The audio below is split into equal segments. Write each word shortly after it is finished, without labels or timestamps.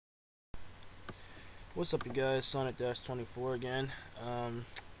What's up, you guys? Sonic-24 again.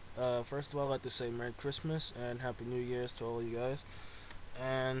 First of all, I'd like to say Merry Christmas and Happy New Year's to all you guys.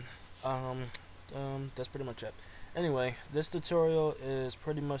 And um, that's pretty much it. Anyway, this tutorial is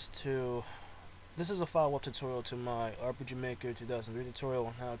pretty much to. This is a follow-up tutorial to my RPG Maker 2003 tutorial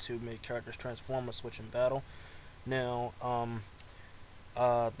on how to make characters transform or switch in battle. Now,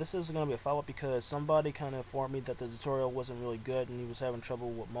 this is going to be a follow-up because somebody kind of informed me that the tutorial wasn't really good and he was having trouble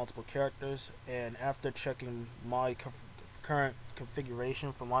with multiple characters. And after checking my current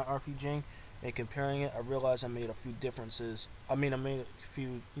configuration for my RPG and comparing it, I realized I made a few differences. I made a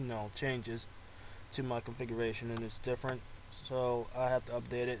few, changes to my configuration, and it's different. So I have to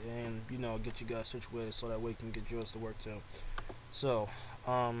update it and get you guys situated so that way you can get yours to work too. So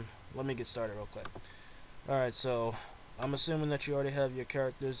let me get started real quick. Alright, so I'm assuming that you already have your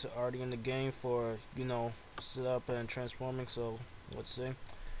characters already in the game for, set up and transforming, so let's see.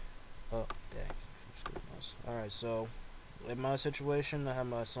 Oh, dang. Alright, so in my situation, I have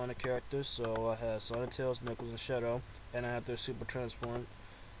my Sonic characters, so I have Sonic, Tails, Knuckles, and Shadow, and I have their Super Transform,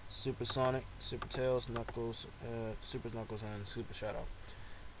 Super Sonic, Super Tails, Knuckles, Super Knuckles, and Super Shadow.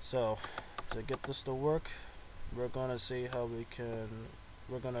 So, to get this to work, we're gonna see how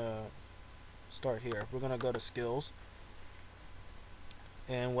we're gonna start here. We're gonna go to Skills,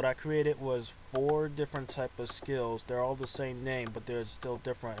 and what I created was 4 different type of skills. They're all the same name, but they're still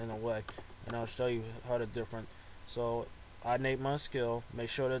different in a way, and I'll show you how they're different. So I named my skill. Make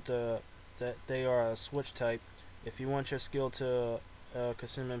sure that they are a switch type. If you want your skill to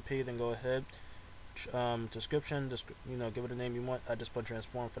consume MP, then go ahead. Description, give it a name you want. I just put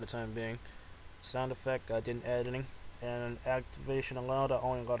transform for the time being. Sound effect, I didn't add any. And activation allowed, I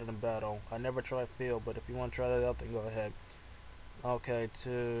only allowed it in battle. I never tried field, but if you want to try that out, then go ahead. Okay,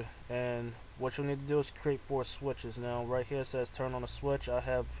 and what you'll need to do is create 4 switches. Now, right here it says turn on a switch. I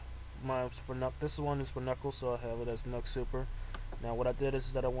have mine for this one is for Knuckles, so I have it as Knuck Super. Now, what I did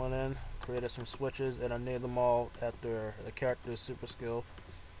is that I went in, created some switches, and I named them all after the character's super skill.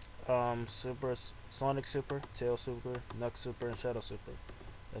 Super Sonic Super, Tail Super, Knuck Super, and Shadow Super.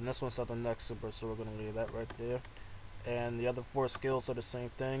 And this one's something Knuck Super, so we're gonna leave that right there. And the other 4 skills are the same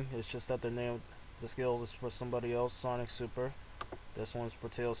thing. It's just that the name of the skills is for somebody else. Sonic Super. This one's for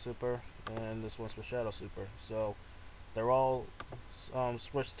Tail Super, and this one's for Shadow Super. So they're all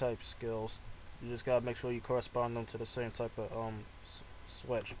switch type skills. You just gotta make sure you correspond them to the same type of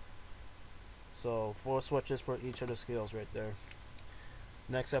switch. So 4 switches for each of the skills right there.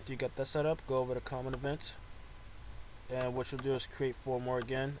 Next, after you got that set up, go over to common events, and what you'll do is create 4 more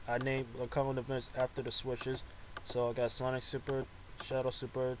again. I named the common events after the switches. So I got Sonic Super, Shadow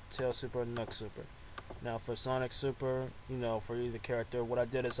Super, Tail Super, and Knuck Super. Now for Sonic Super, for either character, what I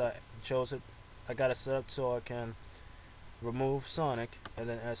did is I chose it. I got it set up so I can remove Sonic and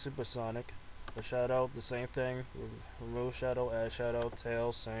then add Super Sonic. For Shadow, the same thing. Remove Shadow, add Shadow.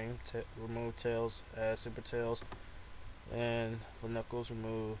 Tails, same. Remove Tails, add Super Tails. And for Knuckles,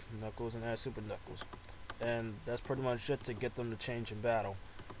 remove Knuckles and add Super Knuckles. And that's pretty much it to get them to change in battle.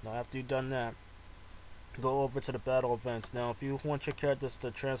 Now after you've done that, go over to the battle events. Now, if you want your characters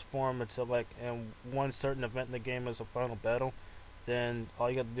to transform into and one certain event in the game as a final battle, then all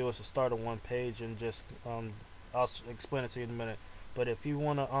you have to do is to start on one page and just I'll explain it to you in a minute. But if you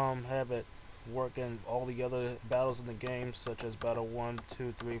want to have it work in all the other battles in the game, such as battle 1,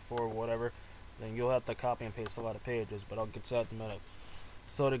 2, 3, 4, whatever, then you'll have to copy and paste a lot of pages. But I'll get to that in a minute.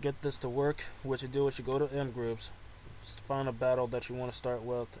 So to get this to work, what you do is you go to M groups, find a battle that you want to start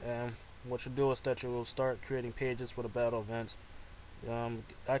with, and what you do is that you will start creating pages for the battle events.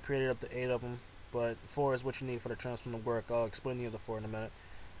 I created up to 8 of them, but 4 is what you need for the transform to work. I'll explain the other 4 in a minute.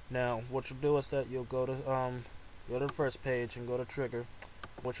 Now, what you'll do is that you'll go to the first page and go to trigger.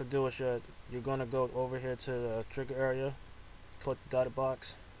 What you'll do is you're gonna go over here to the trigger area, click the dotted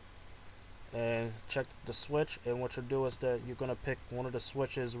box, and check the switch. And what you'll do is that you're gonna pick one of the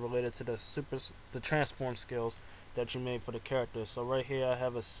switches related to the transform skills that you made for the character. So right here I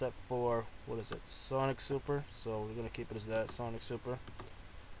have a set for, what is it, Sonic Super. So we're gonna keep it as that, Sonic Super.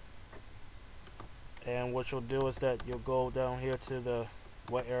 And what you'll do is that you'll go down here to the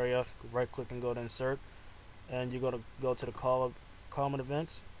wet area, right click and go to insert, and you're gonna go to the common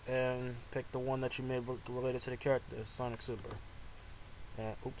events and pick the one that you made related to the character, Sonic Super.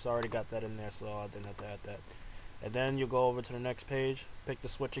 And oops, I already got that in there, so I didn't have to add that. And then you go over to the next page, pick the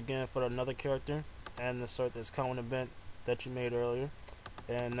switch again for another character, and insert this common event that you made earlier.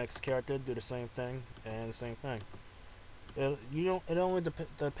 And next character, do the same thing and the same thing. You don't. It only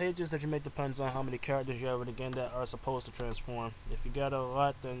the pages that you make depends on how many characters you have in the game that are supposed to transform. If you got a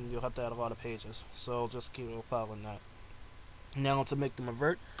lot, then you'll have to add a lot of pages. So just keep following that. Now to make them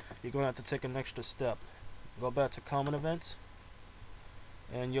avert, you're going to have to take an extra step. Go back to common events,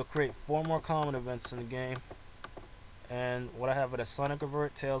 and you'll create 4 more common events in the game. And what I have it as Sonic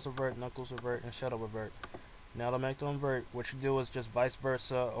Revert, Tails Revert, Knuckles Revert, and Shadow Revert. Now to make them revert, what you do is just vice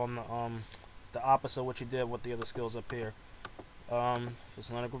versa on the opposite of what you did with the other skills up here. For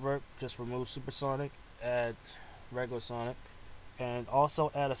Sonic Revert, just remove Super Sonic, add regular Sonic, and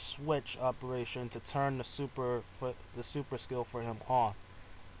also add a switch operation to turn the super skill for him off.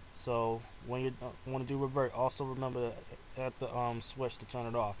 So when you want to do revert, also remember to add the switch to turn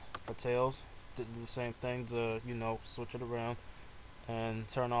it off. For Tails, do the same thing to switch it around and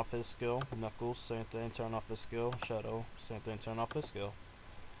turn off his skill. Knuckles, same thing, turn off his skill. Shadow, same thing, turn off his skill.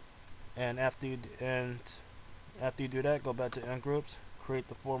 And after you do that, go back to end groups, create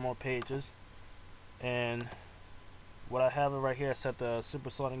the 4 more pages, and what I have it right here, set the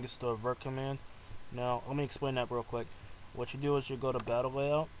supersonic is the revert command. Now let me explain that real quick. What you do is you go to battle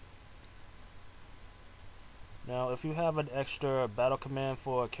layout. Now if you have an extra battle command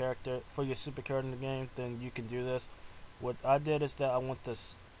for a character, for your super character in the game, then you can do this. What I did is that I want the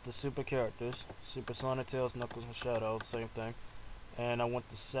super characters, Super Sonic, Tails, Knuckles, and Shadow, same thing, and I want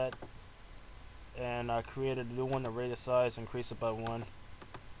the set, and I created a new one, the radius size, increase it by 1.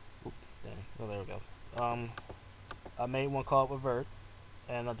 Oop, dang. Oh, there we go. I made one called revert,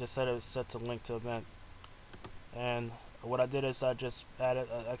 and I just set to link to event. And what I did is I just added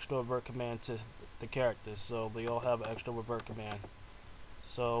an extra revert command to the characters, so they all have an extra revert command.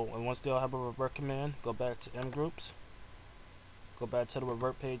 So, and once they all have a revert command, go back to M groups, go back to the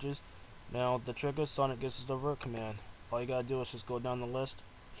revert pages. Now the trigger, Sonic uses the revert command. All you gotta do is just go down the list.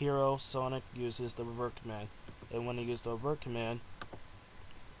 Hero, Sonic uses the revert command, and when he uses the revert command,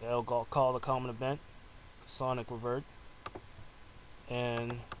 it'll call the common event, Sonic Revert,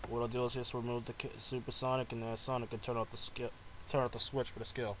 and what it'll do is just remove the Super Sonic, and then Sonic can turn off the switch for the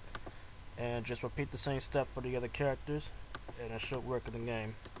skill, and just repeat the same step for the other characters, and it should work in the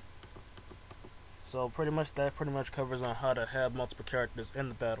game. So that pretty much covers on how to have multiple characters in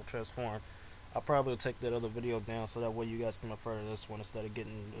the battle transform. I'll probably take that other video down so that way you guys can refer to this one instead of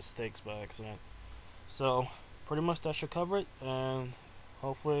getting mistakes by accident. So pretty much that should cover it, and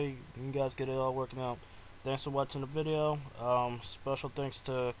hopefully you guys get it all working out. Thanks for watching the video. Special thanks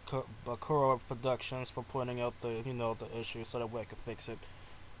to Bakura Productions for pointing out the the issue so that way I can fix it.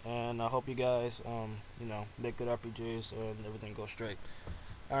 And I hope you guys make good RPGs and everything goes straight.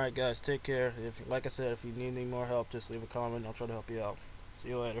 Alright guys, take care. Like I said, if you need any more help, just leave a comment. I'll try to help you out. See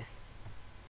you later.